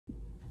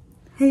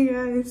Hey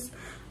guys,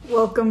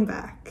 welcome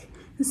back.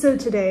 So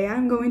today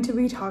I'm going to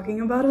be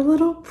talking about a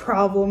little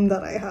problem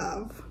that I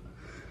have.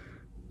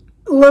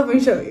 Let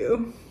me show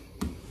you.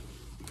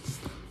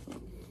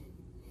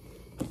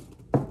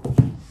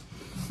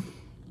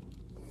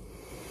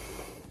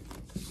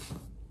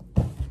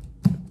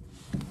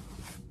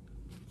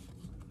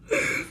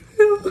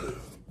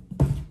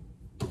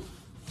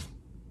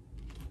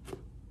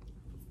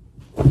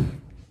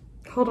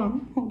 Hold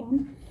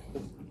on.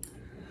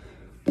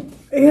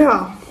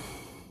 Yeah.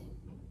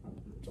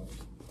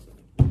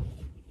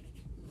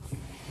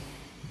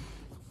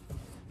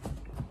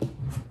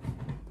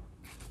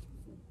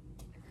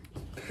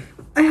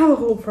 I have a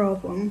whole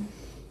problem.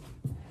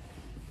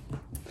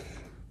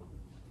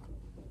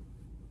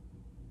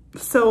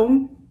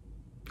 So,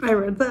 I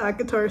read the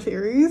ACOTAR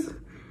series,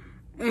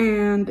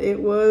 and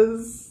it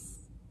was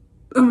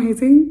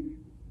amazing.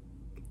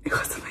 It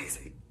was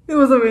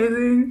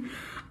amazing.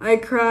 I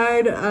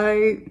cried.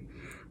 I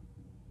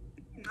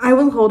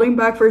was holding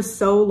back for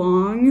so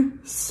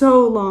long,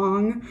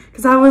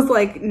 because I was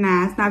like,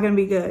 nah, it's not gonna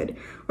be good.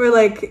 Or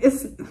like,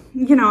 it's,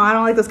 you know, I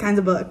don't like those kinds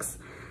of books.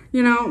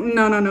 You know,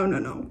 no.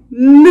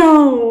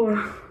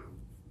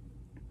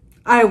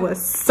 I was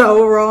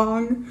so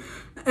wrong.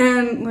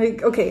 And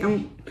like, okay,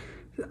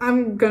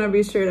 I'm gonna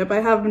be straight up.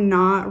 I have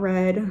not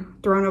read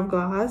Throne of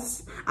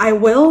Glass. I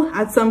will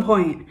at some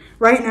point.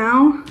 Right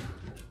now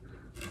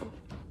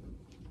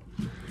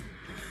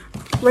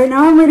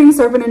I'm reading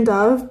Serpent and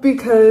Dove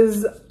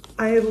because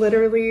I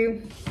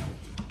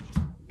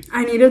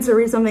needed to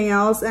read something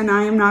else, and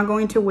I am not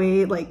going to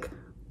wait like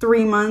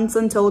 3 months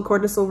until A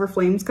Court of Silver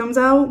Flames comes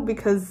out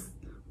because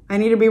I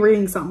need to be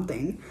reading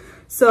something.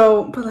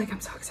 So, but like, I'm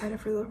so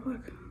excited for the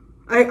book.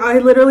 I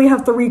literally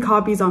have 3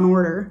 copies on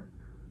order.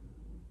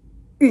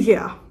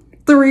 Yeah,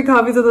 3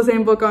 copies of the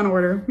same book on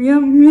order. Yeah.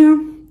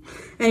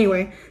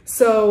 Anyway,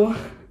 so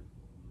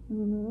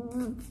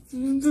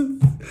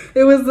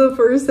it was the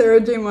first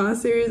Sarah J.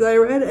 Maas series I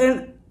read,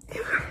 and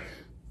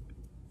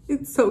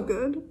it's so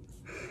good.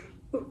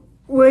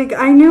 Like,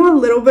 I knew a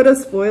little bit of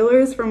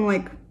spoilers from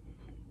like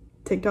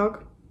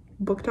TikTok,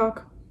 book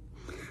talk,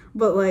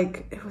 but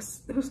like it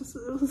was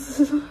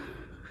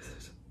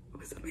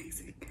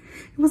amazing.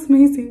 It was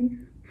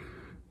amazing.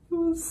 It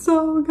was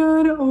so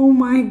good. Oh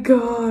my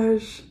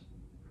gosh.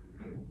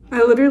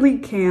 I literally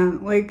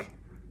can't. Like,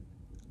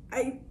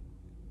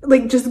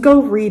 just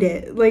go read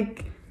it.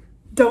 Like,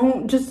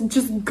 don't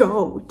just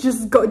go.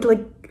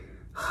 Like,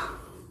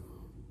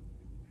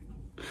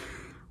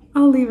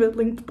 I'll leave it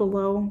linked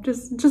below.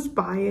 Just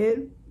buy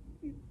it.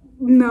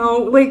 No,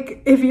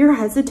 like, if you're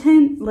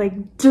hesitant,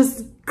 like,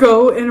 just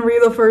go and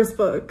read the first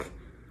book.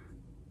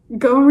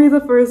 Go and read the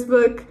first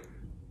book,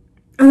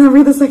 and then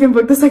read the second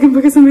book. The second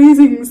book is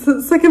amazing. So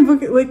the second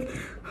book, like,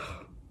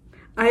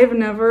 I have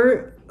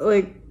never,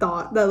 like,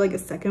 thought that, like, a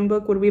second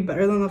book would be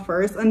better than the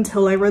first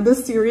until I read the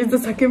series. The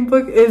second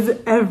book is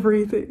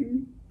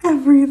everything.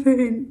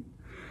 Everything.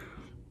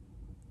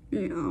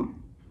 Yeah.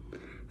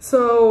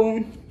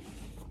 So,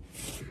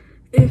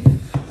 if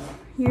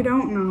you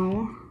don't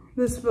know,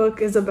 this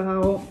book is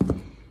about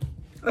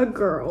a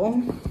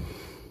girl.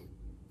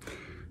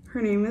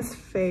 Her name is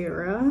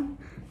Feyre.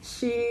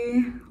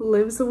 She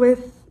lives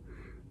with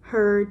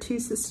her 2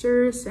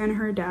 sisters and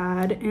her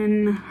dad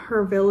in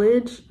her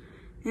village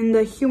in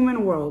the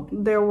human world.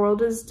 Their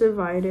world is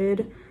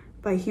divided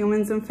by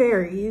humans and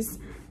fairies,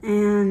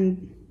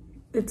 and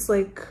it's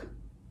like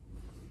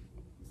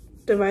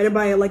divided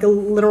by like a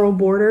literal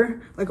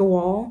border, like a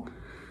wall.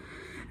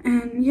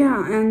 And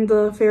yeah, and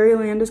the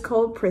fairyland is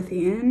called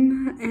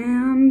Prithian,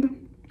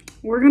 and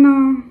you're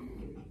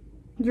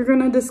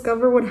gonna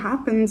discover what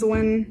happens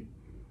when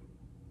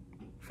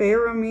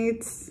Feyre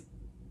meets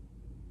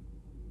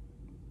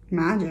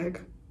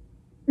magic.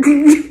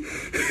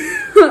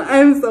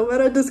 I'm so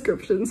bad at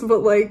descriptions,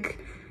 but like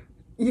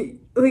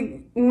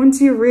once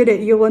you read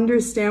it, you'll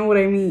understand what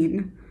I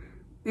mean,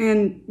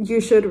 and you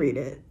should read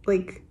it.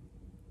 Like,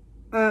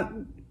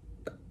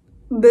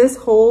 this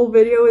whole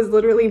video is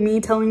literally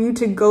me telling you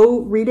to go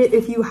read it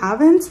if you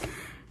haven't,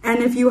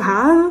 and if you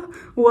have,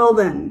 well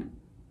then,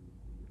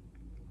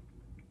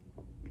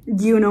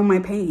 you know my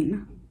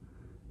pain.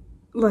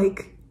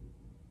 Like,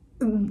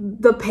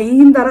 the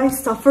pain that I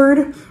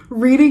suffered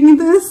reading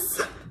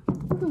this,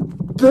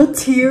 the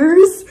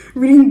tears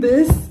reading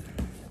this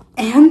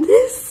and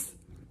this.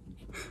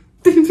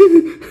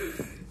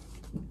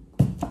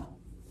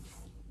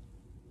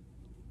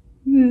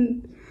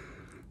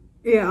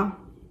 Yeah.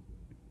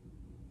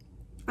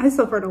 I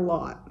suffered a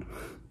lot.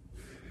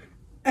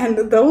 And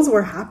those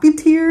were happy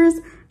tears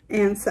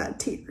and sad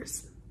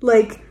tears.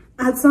 Like,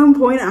 at some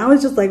point I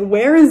was just like,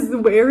 where is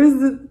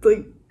it?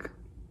 Like,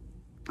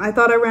 I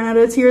thought I ran out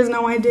of tears.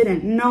 No, I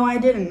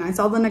didn't. I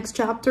saw the next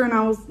chapter and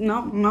I was,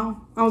 no.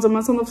 I was a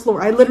mess on the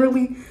floor. I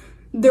literally,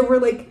 there were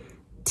like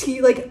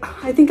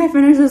I think I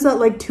finished this at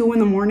like 2 in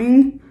the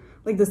morning,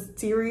 like the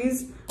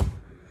series.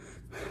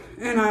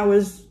 And I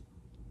was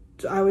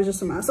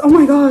just a mess. Oh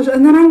my gosh.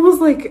 And then I was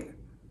like,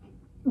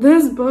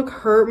 this book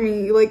hurt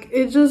me. Like,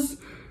 it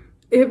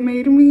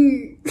made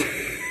me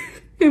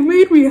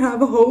have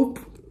hope.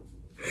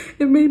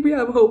 It made me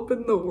have hope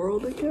in the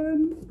world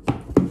again.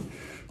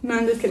 No,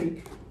 I'm just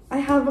kidding. I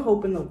have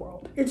hope in the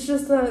world. It's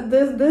just that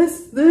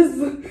this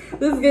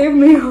gave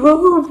me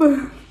hope.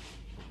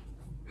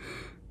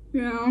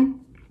 You know?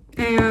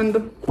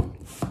 And,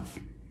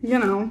 you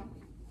know,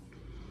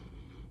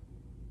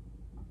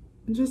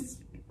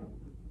 just,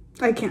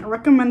 I can't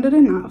recommend it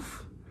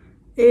enough.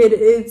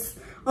 It's,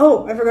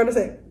 oh, I forgot to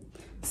say.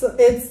 So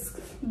it's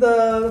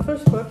the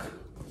first book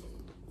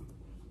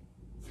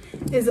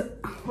is,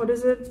 what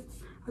is it?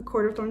 A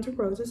Court of Thorns and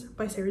Roses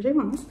by Sarah J.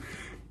 Maas.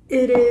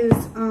 It is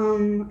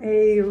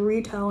a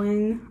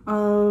retelling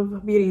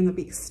of Beauty and the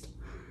Beast.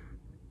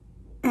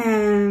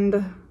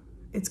 And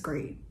it's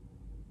great.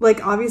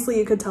 Like, obviously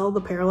you could tell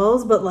the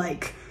parallels, but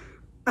like,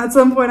 at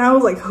some point I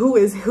was like, who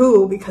is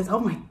who? Because, oh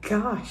my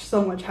gosh,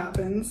 so much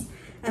happens.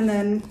 And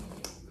then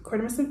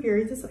Court of Mist and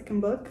Fury is the second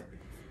book.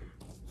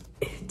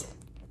 It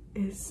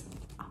is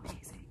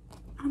amazing,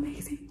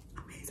 amazing,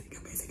 amazing,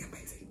 amazing,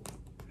 amazing.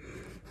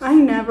 I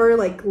never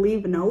like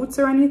leave notes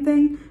or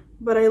anything,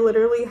 but I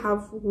literally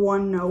have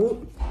one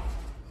note.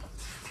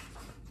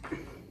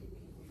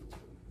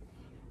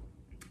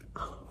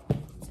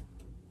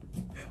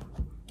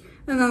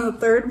 And then the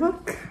third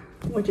book,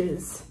 which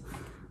is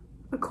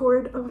A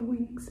Cord of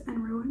Wings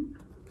and Ruin.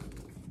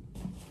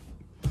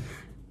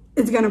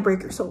 It's gonna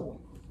break your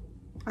soul.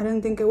 I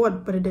didn't think it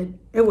would, but it did.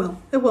 It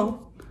will. It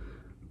will.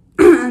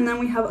 And then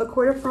we have A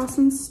Court of Frost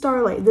and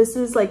Starlight. This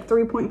is like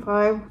 3.5,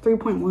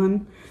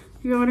 3.1.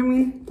 You know what I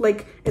mean?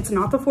 Like, it's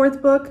not the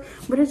fourth book,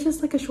 but it's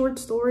just like a short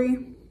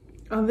story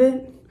of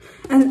it.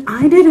 And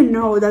I didn't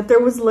know that there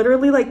was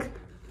literally like,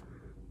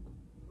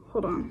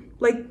 hold on,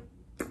 like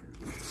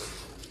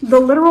the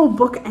literal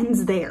book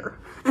ends there.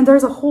 And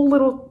there's a whole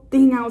little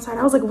thing outside.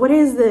 I was like, what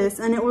is this?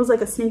 And it was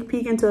like a sneak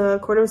peek into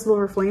Court of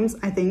Silver Flames,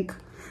 I think.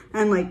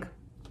 And like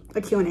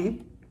a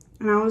Q&A.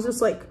 And I was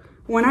just like,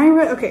 when I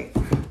read, okay,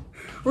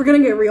 we're gonna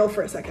get real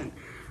for a second.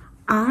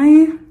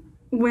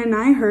 When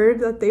I heard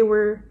that they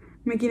were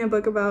making a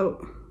book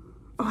about,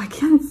 oh, I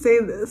can't say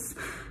this.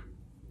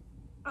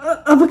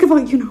 A book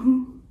about, you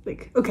know,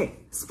 like, okay,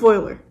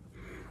 spoiler.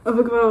 A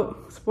book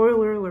about,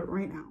 spoiler alert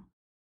right now.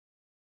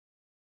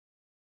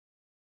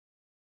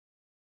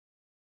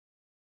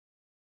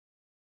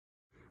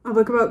 A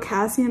book about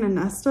Cassian and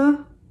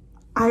Nesta.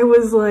 I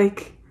was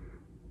like,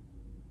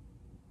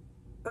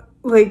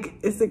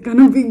 is it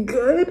gonna be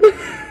good?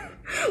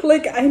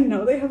 Like, I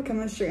know they have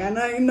chemistry and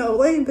I know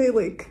like they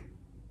like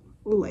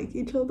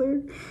each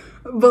other,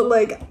 but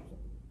like,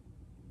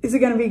 is it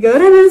gonna be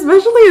good? And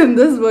especially in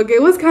this book,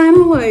 it was kind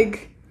of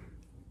like,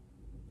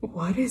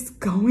 what is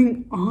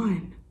going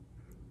on?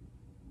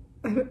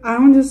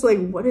 I'm just like,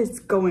 what is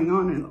going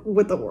on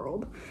with the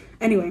world?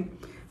 Anyway,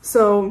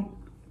 so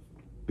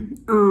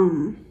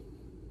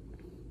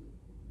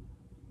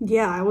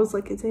yeah, I was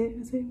like, is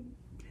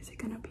it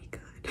gonna be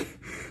good?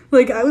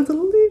 Like, I was a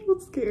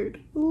little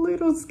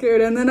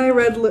scared, and then I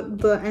read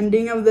the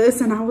ending of this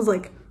and I was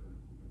like,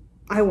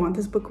 I want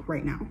this book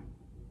right now.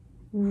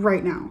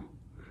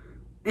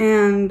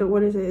 And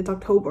what is it? It's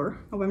October,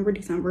 November,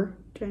 December,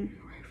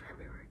 January,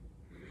 February.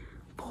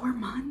 4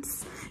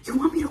 months? You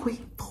want me to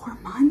wait 4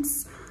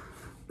 months?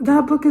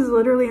 That book is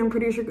literally, I'm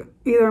pretty sure,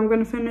 either I'm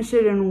gonna finish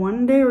it in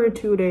 1 day or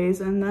 2 days,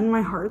 and then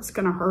my heart's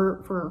gonna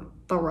hurt for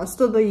the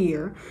rest of the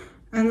year.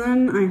 And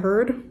then I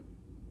heard,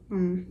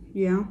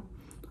 yeah,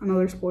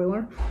 another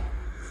spoiler.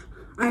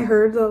 I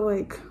heard that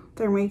like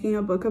they're making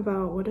a book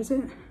about, what is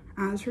it?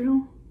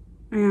 Azriel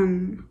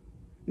and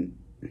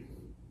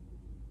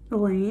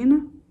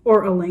Elaine,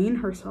 or Elaine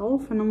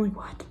herself, and I'm like,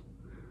 what?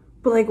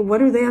 But like, what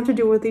do they have to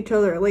do with each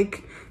other?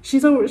 Like, she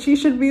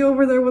should be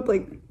over there with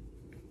like,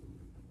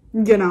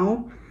 you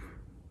know,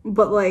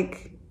 but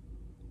like,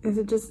 is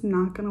it just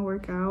not gonna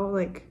work out?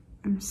 Like,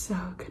 I'm so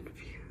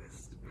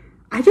confused.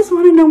 I just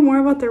want to know more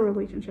about their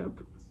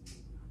relationship.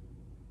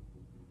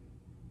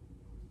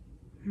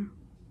 Yeah.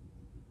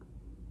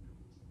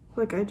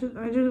 Like,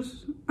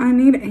 I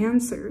need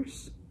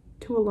answers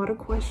to a lot of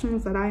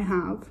questions that I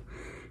have.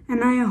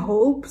 And I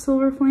hope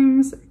Silver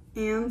Flames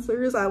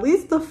answers at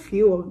least a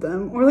few of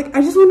them. Or like,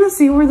 I just want to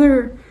see where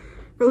their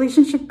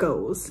relationship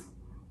goes.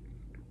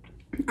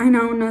 I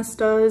know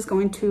Nesta is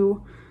going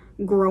to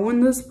grow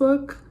in this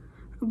book,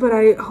 but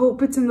I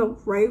hope it's in the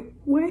right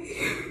way.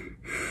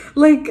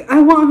 Like, I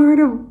want her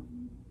to,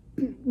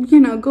 you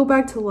know, go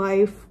back to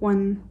life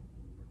when,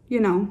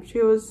 you know,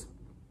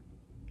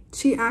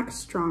 she acts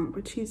strong,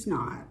 but she's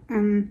not.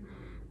 And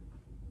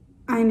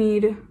I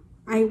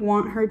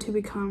want her to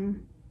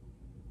become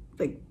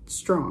like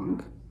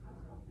strong.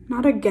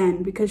 Not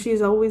again, because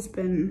she's always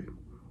been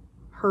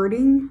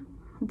hurting,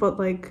 but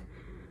like,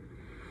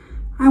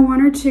 I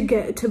want her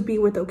to be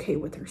okay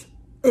with herself.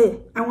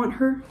 I want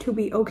her to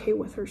be okay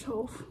with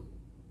herself.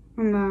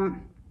 And that,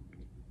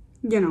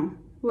 you know,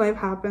 life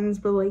happens,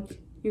 but like,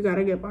 you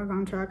gotta get back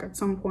on track at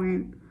some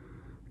point.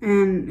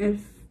 And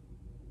if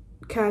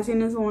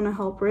Cassian is the one to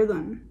help her,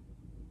 then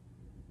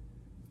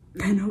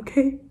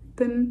okay,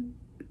 then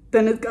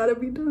it's gotta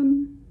be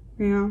done,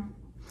 you know?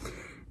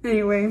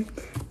 Anyway,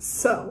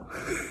 so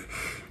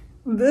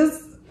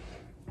This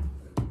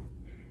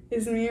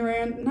is me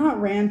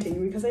not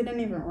ranting because I didn't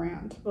even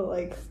rant, but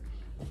like,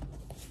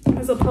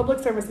 as a public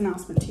service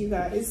announcement to you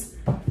guys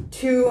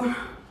to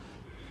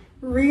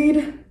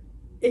read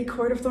A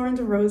Court of Thorns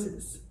and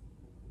Roses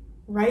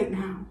right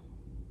now.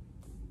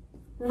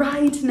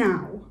 Right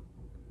now.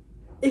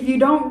 If you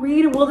don't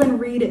read it, well then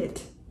read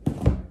it.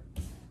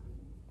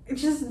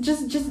 Just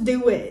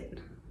do it.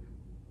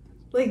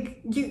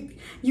 Like,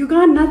 you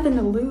got nothing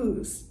to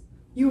lose.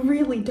 You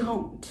really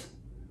don't.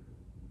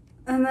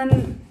 And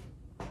then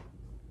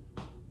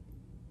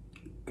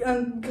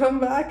come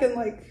back and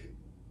like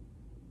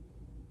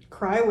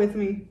cry with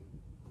me.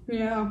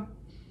 Yeah.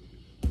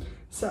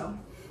 So,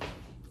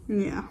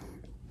 yeah.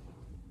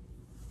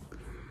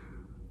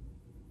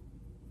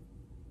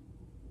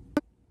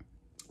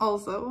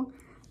 Also,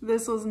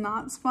 this was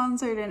not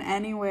sponsored in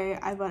any way.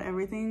 I bought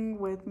everything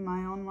with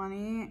my own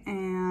money,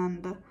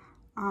 and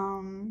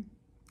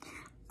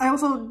I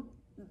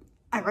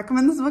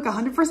recommend this book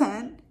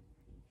 100%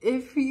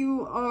 if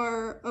you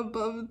are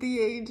above the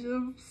age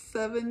of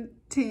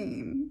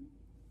 17.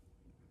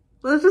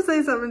 Let's just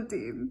say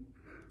 17.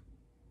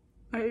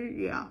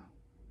 Yeah.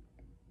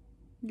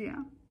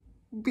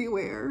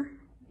 Beware.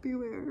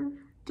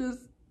 Just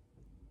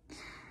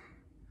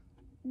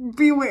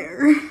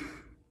beware.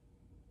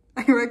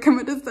 I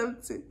recommend a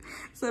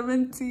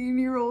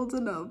 17-year-olds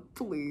and up,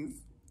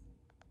 please.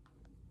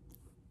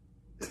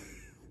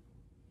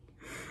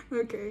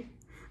 Okay.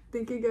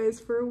 Thank you guys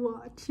for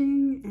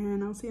watching,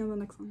 and I'll see you on the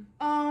next one.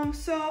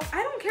 So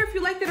I don't care if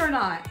you liked it or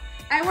not.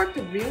 I worked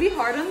really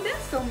hard on this,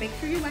 so make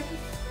sure you like and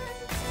subscribe.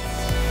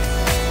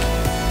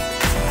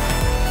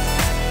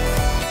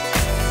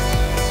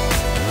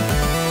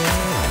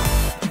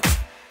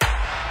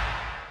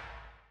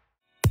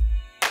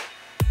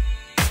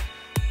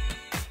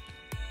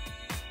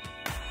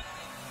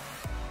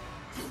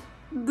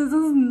 This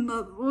is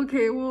not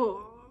okay.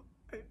 Well,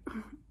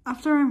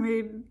 after I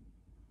made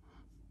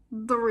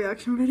the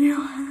reaction video,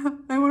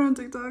 I went on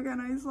TikTok and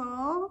I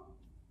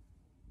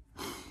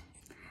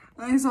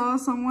saw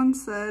someone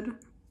said,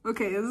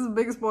 okay, this is a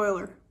big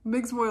spoiler,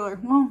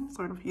 well,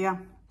 sort of, yeah,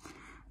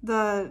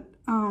 that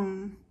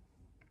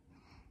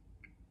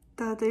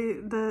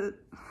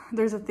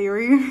there's a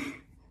theory.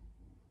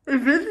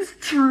 If it's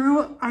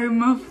true,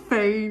 I'm a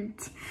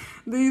faint.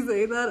 They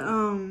say that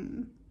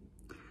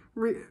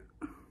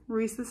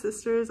Reese's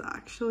sister is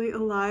actually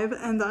alive,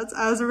 and that's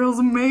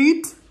Azrael's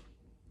mate.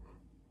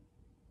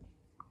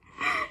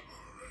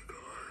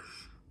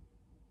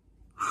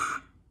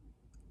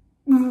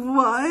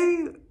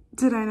 Why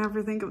did I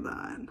never think of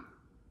that?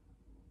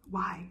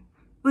 Why?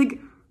 Like,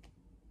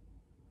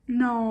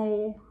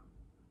 no.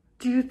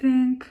 Do you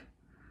think?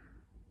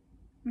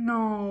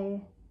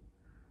 No.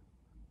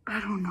 I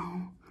don't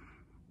know.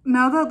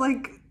 Now that,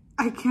 like,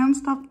 I can't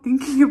stop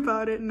thinking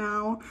about it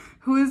now.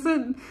 Who is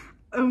it?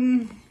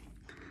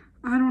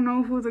 I don't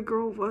know who the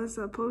girl was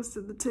that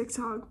posted the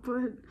TikTok,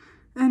 but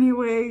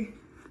anyway,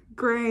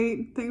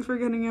 great. Thanks for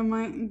getting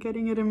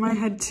it in my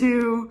head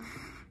too.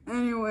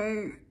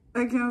 Anyway,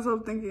 I can't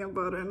stop thinking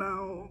about it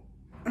now.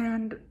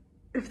 And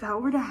if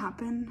that were to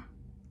happen,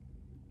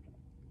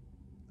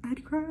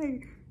 I'd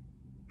cry.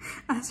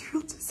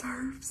 Azrael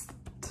deserves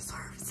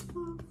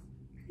love.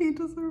 He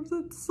deserves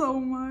it so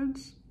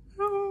much.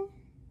 Oh,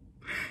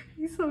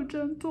 he's so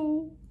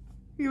gentle.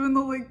 Even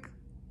though, like,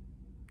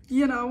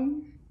 you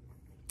know,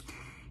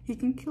 he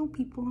can kill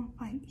people and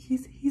fight.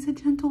 He's a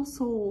gentle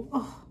soul.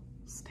 Oh,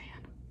 Stan.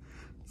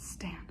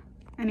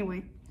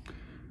 Anyway,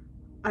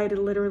 I'd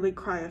literally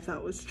cry if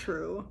that was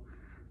true.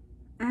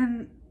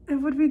 And it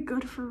would be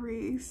good for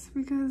Reese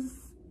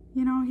because,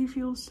 you know, he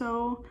feels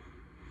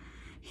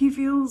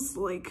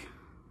like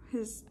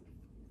his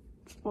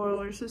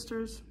spoiler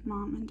sister's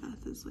mom and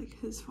death is like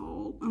his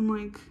fault. I'm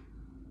like,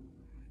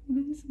 it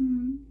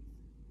isn't.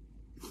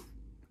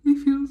 He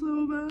feels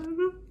so bad.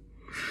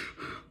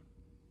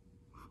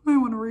 I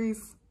want a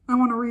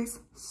Reese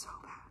so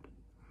bad.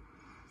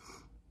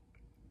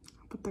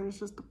 But there's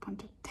just a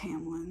bunch of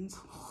Tamlins.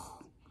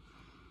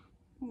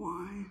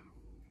 Why?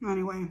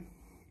 Anyway,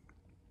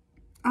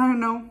 I don't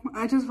know.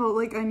 I just felt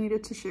like I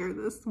needed to share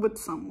this with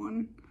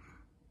someone.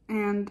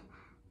 And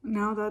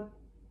now that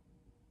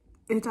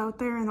it's out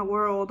there in the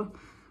world,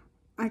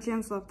 I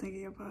can't stop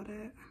thinking about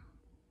it.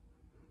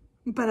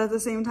 But at the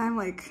same time,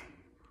 like,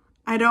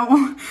 I don't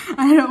want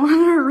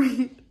to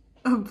read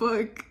a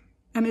book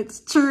and it's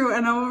true,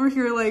 and I'm over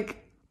here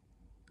like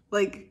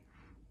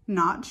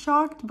not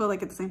shocked, but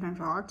like at the same time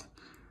shocked.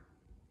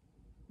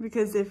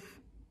 Because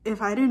if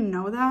I didn't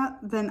know that,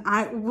 then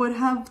I would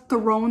have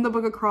thrown the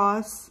book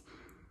across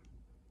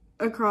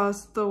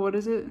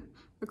the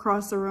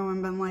across the room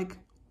and been like,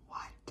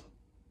 what?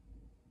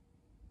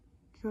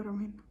 You know what I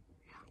mean?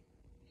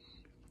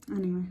 Yeah.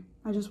 Anyway,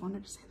 I just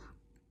wanted to say that.